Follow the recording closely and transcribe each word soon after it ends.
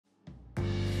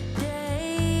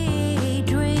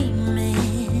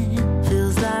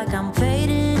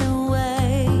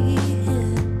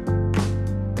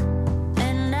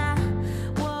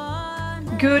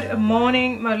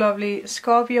morning, my lovely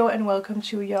Scorpio, and welcome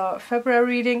to your February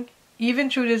reading. Even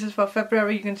though this is for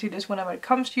February, you can see this whenever it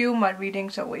comes to you. My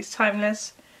readings are always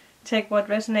timeless. Take what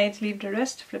resonates, leave the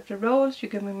rest, flip the roles. You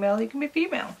can be male, you can be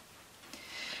female.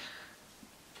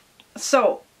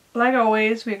 So, like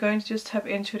always, we're going to just tap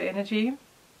into the energy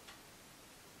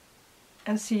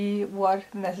and see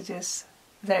what messages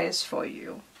there is for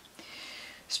you.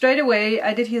 Straight away,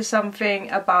 I did hear something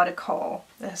about a call,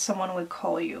 that someone will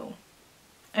call you.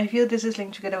 I feel this is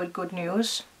linked together with good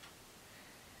news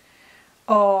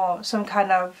or some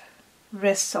kind of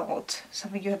result,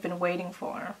 something you have been waiting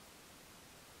for,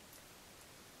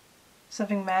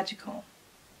 something magical.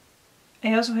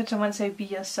 I also heard someone say, be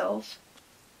yourself.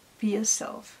 Be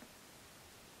yourself.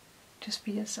 Just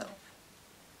be yourself.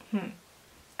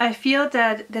 I feel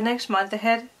that the next month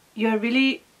ahead, you're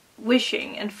really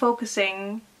wishing and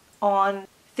focusing on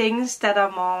things that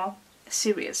are more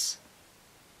serious.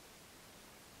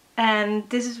 And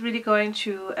this is really going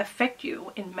to affect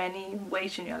you in many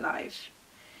ways in your life.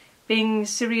 Being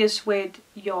serious with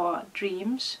your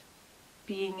dreams,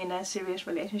 being in a serious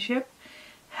relationship,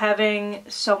 having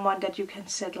someone that you can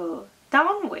settle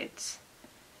down with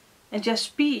and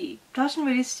just be, doesn't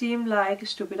really seem like a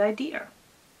stupid idea.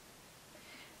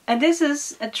 And this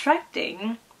is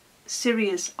attracting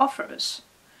serious offers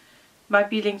by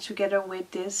being linked together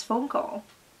with this phone call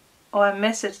or a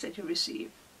message that you receive,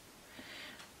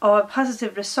 or a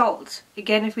positive result.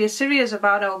 Again, if we are serious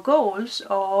about our goals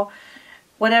or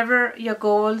whatever your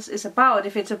goals is about,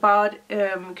 if it's about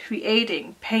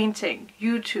creating, painting,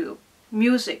 YouTube,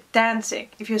 music, dancing,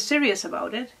 if you're serious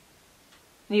about it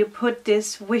and you put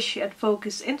this wish and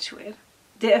focus into it,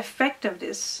 the effect of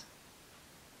this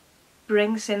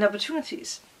brings in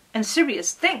opportunities and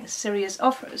serious things, serious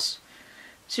offers,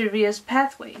 serious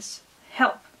pathways,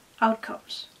 help,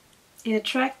 outcomes. It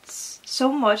attracts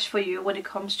so much for you when it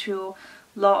comes to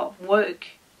love, work,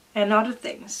 and other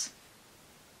things.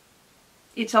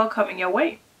 It's all coming your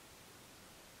way.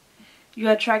 You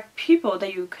attract people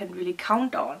that you can really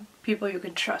count on, people you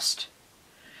can trust.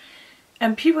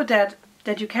 And people that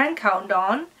you can count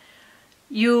on,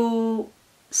 you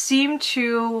seem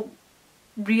to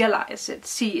realize it,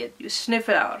 see it, you sniff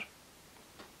it out.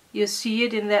 You see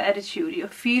it in their attitude, you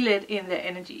feel it in their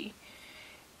energy.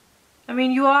 I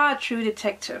mean, you are a true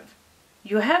detective.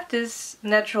 You have this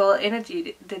natural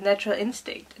energy, the natural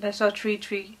instinct. And I saw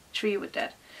 333 with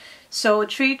that. So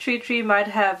 333 might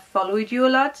have followed you a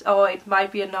lot, or it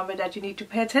might be a number that you need to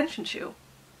pay attention to.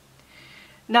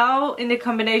 Now, in the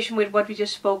combination with what we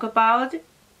just spoke about,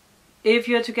 if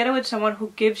you're together with someone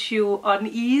who gives you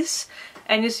unease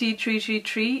and you see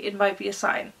 333, it might be a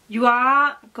sign. You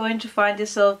are going to find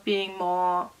yourself being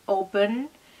more open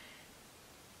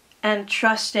and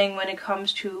trusting when it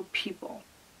comes to people.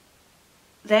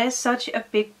 There's such a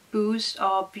big boost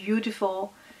or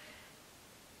beautiful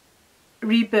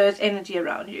rebirth energy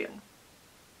around you.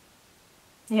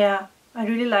 Yeah, I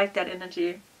really like that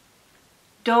energy.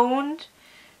 Don't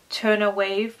turn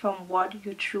away from what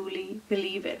you truly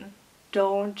believe in.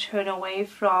 Don't turn away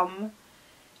from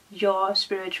your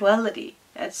spirituality.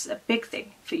 That's a big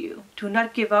thing for you. Do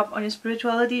not give up on your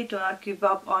spirituality. Do not give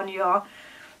up on your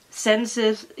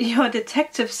senses, your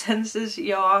detective senses,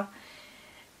 your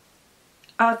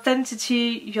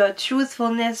authenticity, your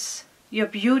truthfulness, your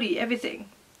beauty, everything.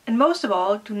 And most of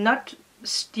all, do not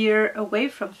steer away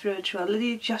from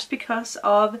spirituality just because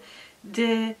of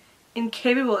the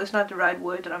incapable is not the right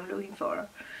word that I'm looking for.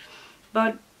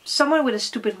 But someone with a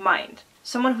stupid mind,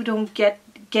 someone who don't get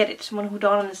it, someone who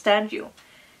don't understand you.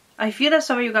 I feel that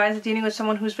some of you guys are dealing with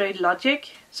someone who's very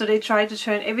logic, so they try to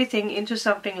turn everything into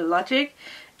something logic.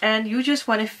 And you just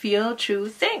want to feel true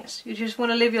things. You just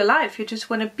want to live your life. You just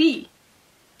want to be.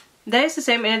 There is the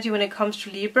same energy when it comes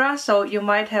to Libra. So you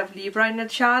might have Libra in the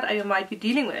chart, or you might be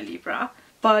dealing with a Libra.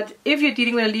 But if you're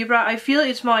dealing with a Libra, I feel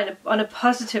it's more on a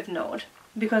positive note.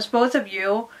 Because both of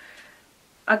you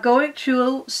are going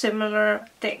through similar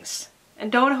things.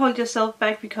 And don't hold yourself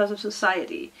back because of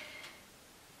society.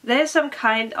 There's some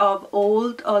kind of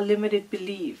old or limited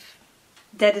belief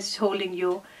that is holding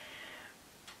you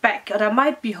back, or that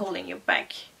might be holding you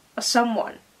back, or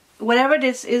someone. Whatever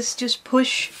this is, just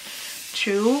push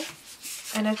through.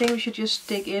 And I think we should just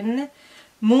dig in.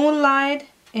 Moonlight,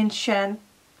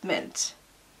 enchantment,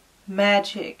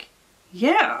 magic.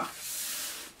 Yeah.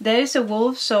 There is a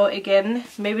wolf, so again,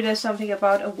 maybe there's something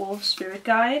about a wolf spirit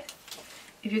guide.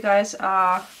 If you guys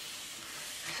are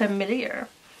familiar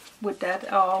with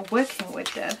that or working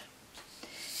with that.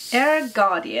 Air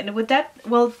Guardian. With that,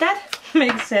 well, that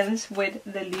makes sense with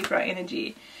the Libra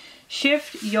energy.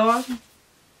 Shift your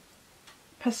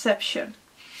perception.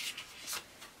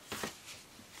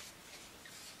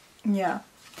 Yeah.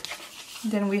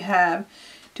 Then we have,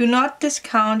 do not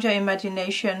discount your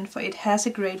imagination, for it has a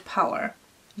great power.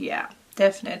 Yeah,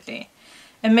 definitely.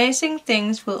 Amazing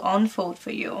things will unfold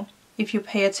for you if you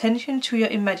pay attention to your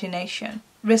imagination.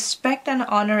 Respect and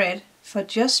honor it, for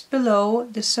just below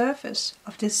the surface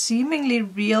of this seemingly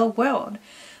real world,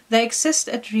 there exists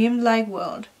a dreamlike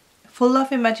world, full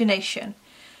of imagination.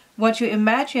 What you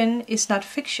imagine is not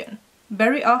fiction.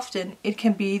 Very often it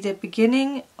can be the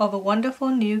beginning of a wonderful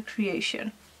new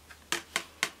creation.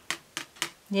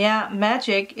 Yeah,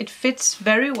 magic, it fits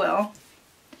very well.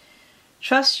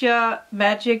 Trust your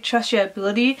magic, trust your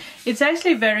ability. It's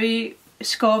actually very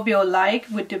Scorpio-like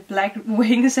with the black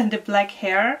wings and the black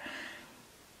hair.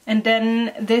 And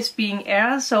then this being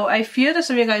air, so I feel that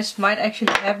some of you guys might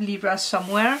actually have Libra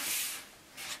somewhere.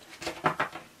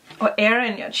 Or air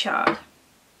in your chart.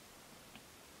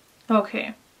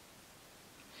 Okay.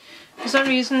 For some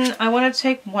reason, I want to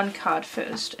take one card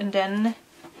first and then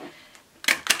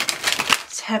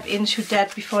tap into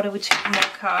that before we take more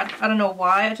card. I don't know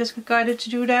why I just got guided to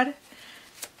do that,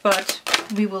 but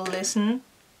we will listen.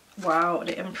 Wow,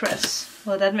 the Empress.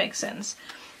 Well, that makes sense.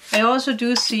 I also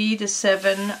do see the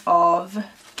 7 of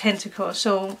Pentacles,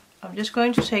 so I'm just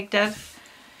going to take that.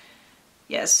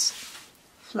 Yes,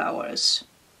 flowers,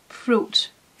 fruit,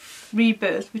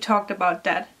 rebirth. We talked about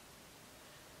that.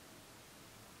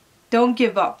 Don't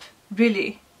give up,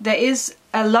 really. There is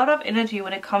a lot of energy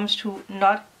when it comes to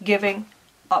not giving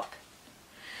up.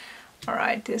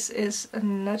 Alright, this is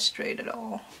not straight at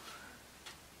all.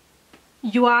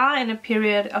 You are in a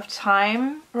period of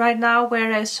time right now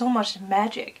where there's so much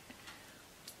magic,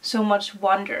 so much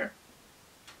wonder.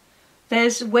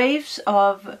 There's waves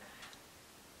of,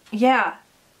 yeah,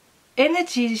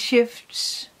 energy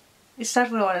shifts. It's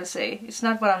not what I want to say. It's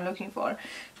not what I'm looking for.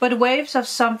 But waves of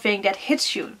something that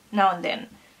hits you now and then.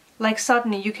 Like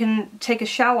suddenly you can take a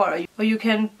shower, or you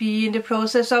can be in the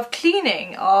process of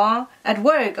cleaning, or at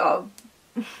work, or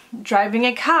driving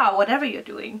a car, whatever you're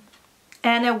doing.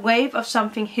 And a wave of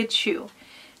something hits you.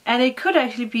 And it could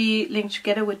actually be linked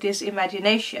together with this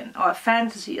imagination, or a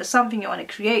fantasy, or something you want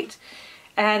to create.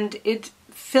 And it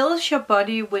fills your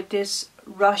body with this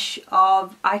rush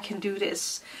of, I can do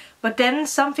this. But then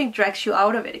something drags you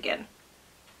out of it again.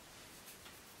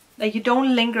 Like you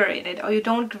don't linger in it, or you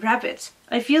don't grab it.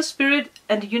 I feel Spirit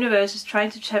and the universe is trying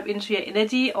to tap into your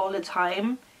energy all the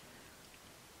time.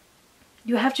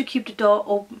 You have to keep the door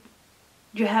open.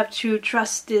 You have to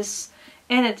trust this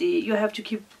energy. You have to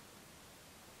keep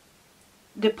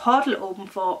the portal open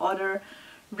for other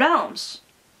realms.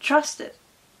 Trust it.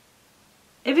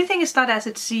 Everything is not as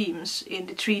it seems in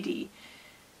the 3D.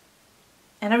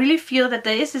 And I really feel that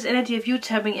there is this energy of you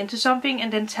tapping into something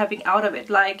and then tapping out of it.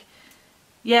 Like,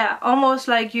 yeah, almost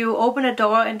like you open a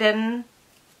door and then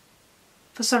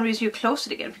for some reason you close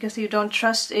it again because you don't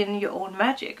trust in your own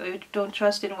magic, or you don't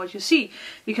trust in what you see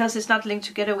because it's not linked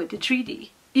together with the 3D.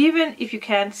 Even if you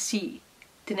can't see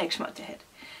the next month ahead,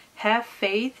 have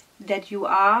faith that you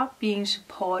are being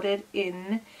supported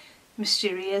in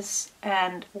mysterious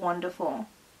and wonderful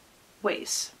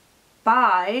ways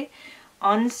by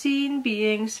unseen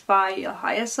beings, by your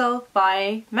higher self,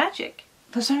 by magic.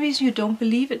 For some reason you don't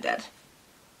believe in that.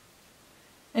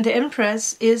 And the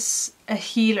Empress is a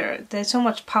healer. There's so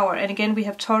much power. And again we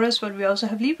have Taurus, but we also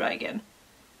have Libra again.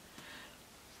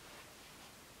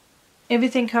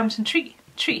 Everything comes in tree.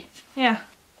 Yeah.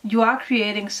 You are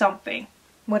creating something,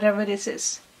 whatever this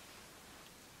is.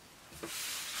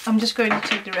 I'm just going to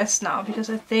take the rest now because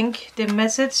I think the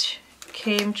message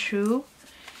came true.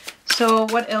 So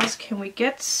what else can we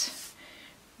get?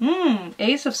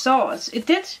 Ace of Swords. It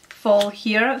did fall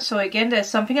here. So again, there's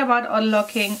something about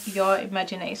unlocking your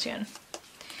imagination.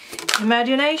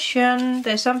 Imagination.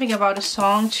 There's something about a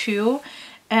song too.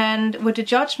 And with the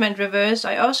Judgment reverse,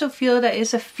 I also feel there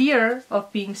is a fear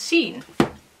of being seen.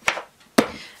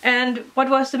 And what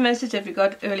was the message that we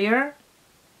got earlier?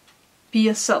 Be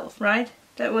yourself, right?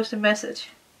 That was the message.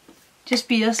 Just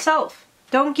be yourself.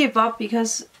 Don't give up,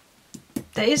 because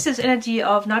there is this energy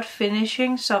of not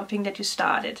finishing something that you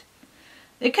started.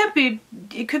 It could be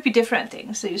different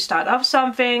things. So you start off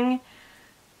something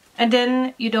and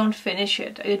then you don't finish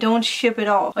it, or you don't ship it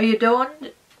off, or you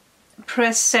don't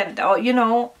press send, or you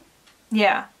know,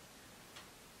 yeah,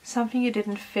 something you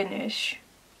didn't finish.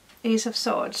 Ace of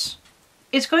Swords.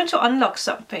 It's going to unlock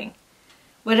something.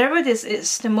 Whatever this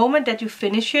is, the moment that you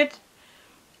finish it,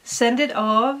 send it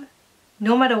off,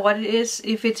 no matter what it is.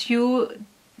 If it's you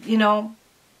know,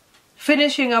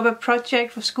 finishing up a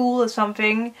project for school or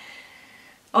something,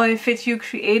 or if it's you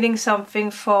creating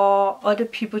something for other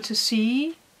people to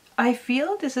see, I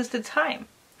feel this is the time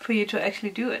for you to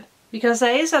actually do it. Because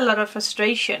there is a lot of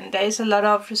frustration. There is a lot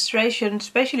of frustration,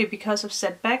 especially because of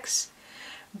setbacks.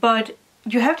 But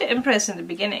you have the Empress in the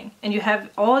beginning, and you have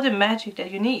all the magic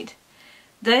that you need.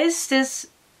 There is this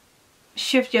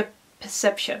shift your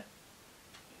perception.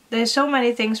 There's so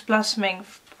many things blossoming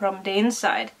from the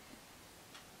inside.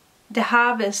 The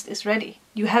harvest is ready.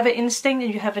 You have an instinct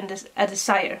and you have a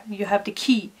desire. You have the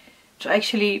key to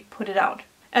actually put it out.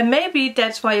 And maybe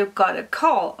that's why you got a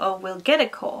call or will get a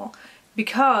call,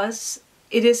 because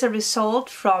it is a result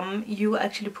from you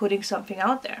actually putting something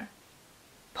out there.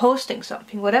 Posting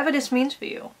something, whatever this means for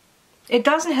you. It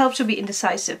doesn't help to be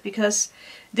indecisive, because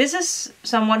this is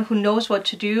someone who knows what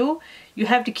to do. You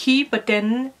have the key, but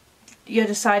then you're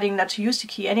deciding not to use the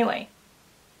key anyway.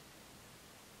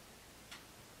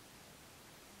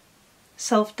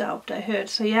 Self-doubt, I heard.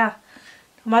 So yeah,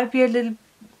 there might be a little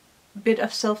bit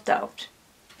of self-doubt.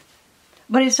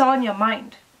 But it's all in your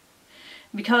mind.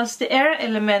 Because the air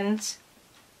element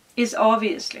is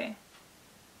obviously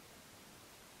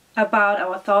about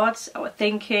our thoughts, our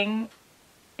thinking,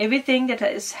 everything that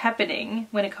is happening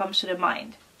when it comes to the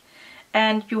mind.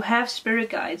 And you have spirit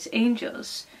guides,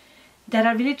 angels, that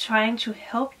are really trying to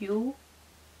help you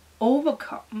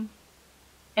overcome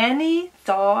any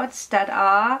thoughts that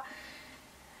are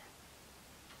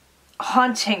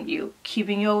haunting you,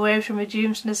 keeping you away from your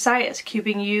dreams and desires,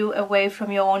 keeping you away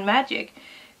from your own magic.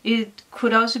 It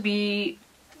could also be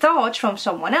thoughts from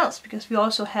someone else, because we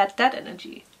also had that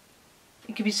energy.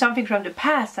 It could be something from the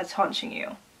past that's haunting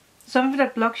you. Something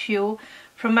that blocks you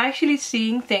from actually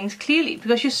seeing things clearly,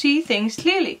 because you see things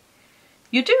clearly.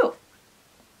 You do.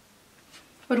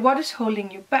 But what is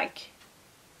holding you back?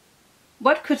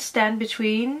 What could stand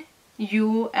between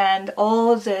you and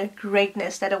all the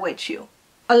greatness that awaits you?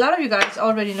 A lot of you guys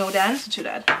already know the answer to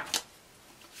that.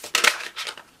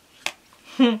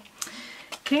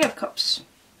 King of Cups.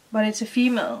 But it's a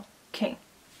female king.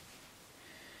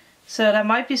 So there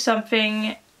might be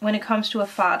something when it comes to a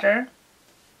father.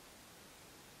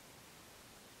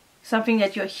 Something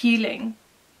that you're healing.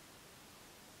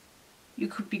 You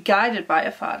could be guided by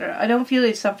a father. I don't feel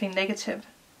it's something negative.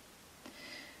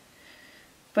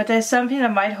 But there's something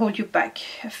that might hold you back.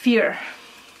 A fear.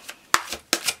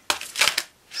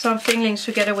 Something links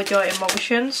together with your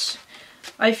emotions.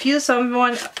 I feel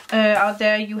someone out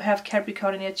there, you have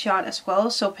Capricorn in your chart as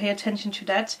well, so pay attention to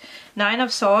that. 9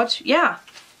 of Swords, yeah.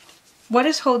 What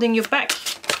is holding you back?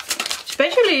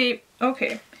 Especially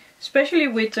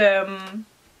with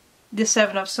the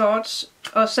 7 of Swords,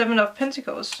 or 7 of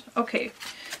Pentacles. Okay,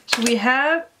 so we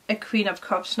have a Queen of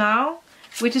Cups now,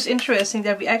 which is interesting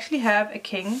that we actually have a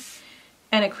King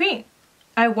and a Queen.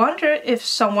 I wonder if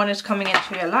someone is coming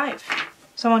into your life.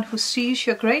 Someone who sees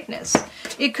your greatness.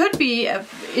 It could be a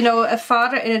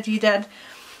father energy that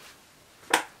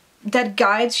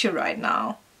guides you right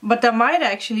now. But there might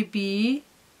actually be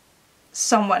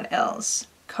someone else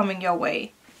coming your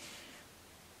way.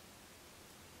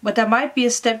 But there might be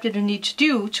a step that you need to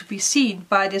do to be seen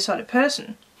by this other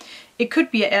person. It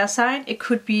could be an air sign, it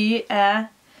could be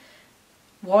a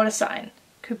water sign,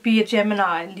 it could be a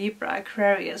Gemini, Libra,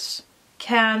 Aquarius,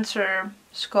 Cancer,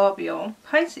 Scorpio,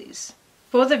 Pisces.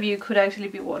 Both of you could actually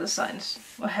be water signs,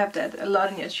 or have that a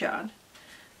lot in your chart.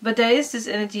 But there is this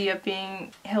energy of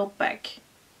being held back.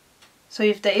 So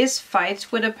if there is fights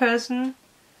with a person,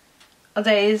 or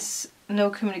there is no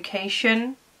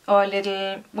communication, or a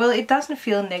little, well, it doesn't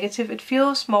feel negative. It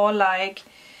feels more like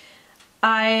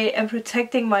I am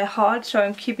protecting my heart, so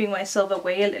I'm keeping myself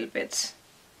away a little bit.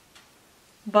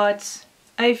 But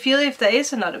I feel if there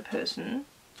is another person,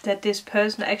 that this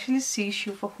person actually sees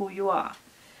you for who you are.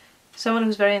 Someone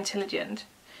who's very intelligent.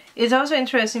 It's also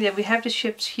interesting that we have the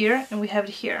ships here and we have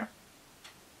it here.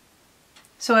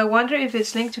 So I wonder if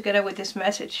it's linked together with this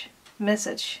message.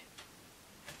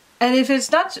 And if it's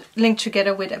not linked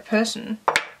together with a person,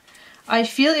 I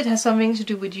feel it has something to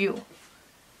do with you.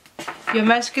 Your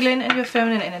masculine and your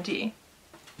feminine energy.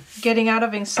 Getting out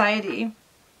of anxiety.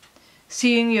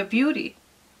 Seeing your beauty.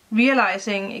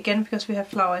 Realizing, again because we have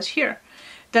flowers here,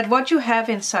 that what you have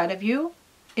inside of you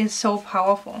is so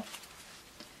powerful.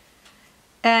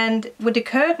 And with the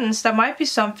curtains, there might be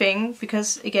something,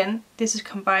 because again, this is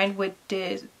combined with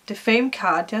the Fame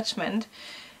card, Judgment,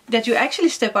 that you actually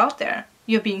step out there.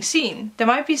 You're being seen. There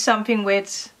might be something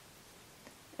with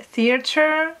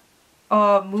theater,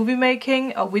 or movie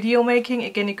making, or video making.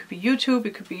 Again, it could be YouTube,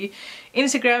 it could be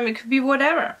Instagram, it could be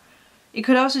whatever. It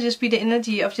could also just be the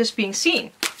energy of just being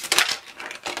seen.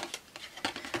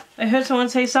 I heard someone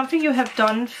say something you have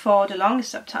done for the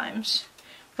longest of times,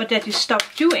 but that you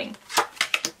stopped doing.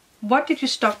 What did you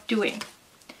stop doing?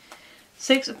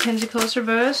 Six of Pentacles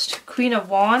reversed, Queen of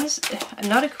Wands,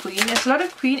 not a queen. There's a lot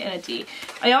of queen energy.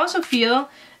 I also feel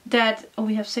that, oh,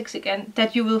 we have six again,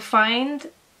 that you will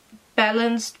find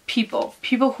balanced people.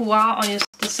 People who are on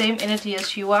the same energy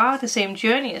as you are, the same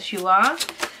journey as you are.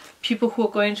 People who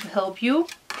are going to help you.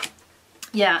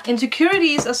 Yeah,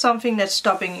 insecurities are something that's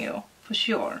stopping you, for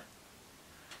sure.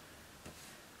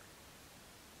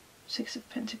 Six of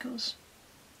Pentacles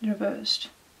reversed.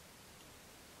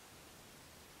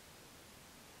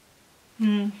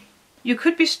 You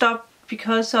could be stopped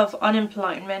because of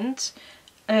unemployment.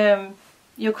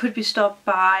 You could be stopped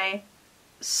by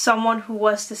someone who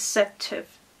was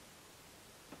deceptive.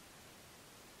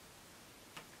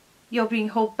 You're being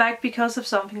held back because of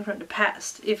something from the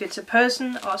past. If it's a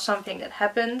person or something that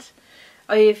happened,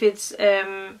 or if it's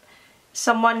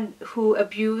someone who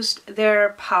abused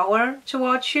their power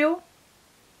towards you.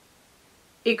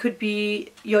 It could be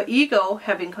your ego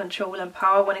having control and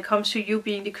power when it comes to you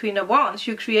being the Queen of Wands,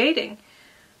 you're creating.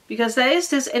 Because there is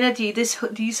this energy,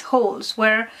 these holes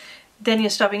where then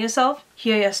you're stopping yourself,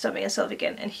 here you're stopping yourself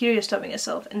again, and here you're stopping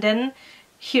yourself, and then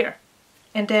here,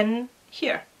 and then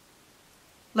here.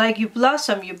 Like you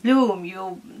blossom, you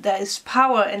bloom, there is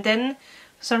power, and then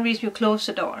for some reason you close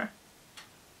the door.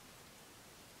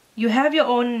 You have your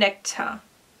own nectar.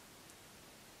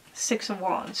 Six of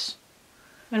Wands.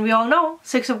 And we all know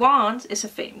Six of Wands is a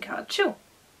fame card too.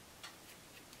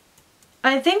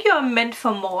 I think you are meant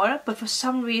for more, but for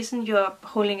some reason you're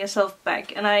holding yourself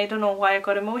back, and I don't know why I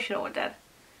got emotional with that.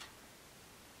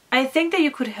 I think that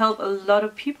you could help a lot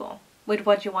of people with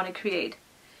what you want to create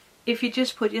if you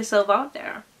just put yourself out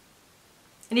there.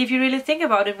 And if you really think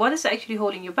about it, what is actually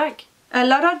holding you back? A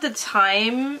lot of the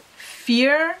time,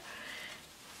 fear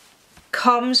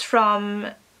comes from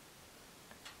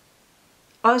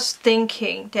us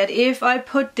thinking that if I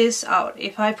put this out,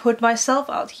 if I put myself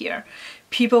out here,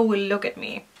 people will look at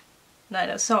me. Nine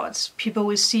of Swords. People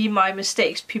will see my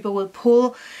mistakes. People will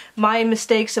pull my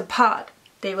mistakes apart.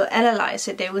 They will analyze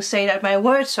it. They will say that my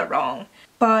words are wrong.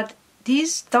 But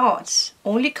these thoughts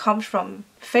only come from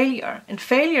failure. And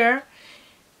failure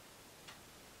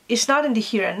is not in the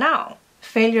here and now.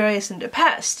 Failure is in the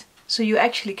past. So you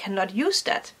actually cannot use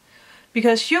that.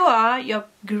 Because you are your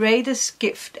greatest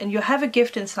gift, and you have a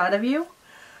gift inside of you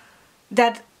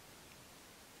that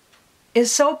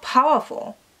is so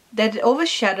powerful that it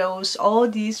overshadows all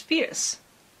these fears.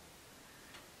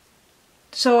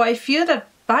 So I feel that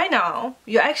by now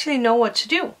you actually know what to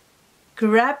do.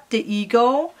 Grab the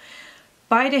ego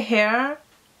by the hair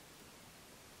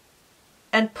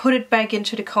and put it back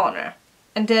into the corner.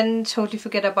 And then totally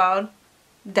forget about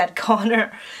that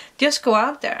corner. Just go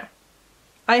out there.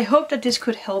 I hope that this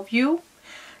could help you.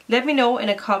 Let me know in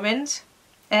a comment.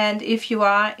 And if you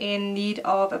are in need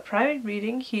of a private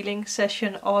reading, healing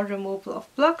session, or removal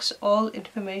of blocks, all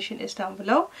information is down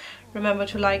below. Remember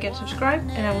to like and subscribe,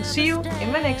 and I will see you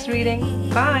in my next reading.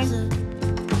 Bye!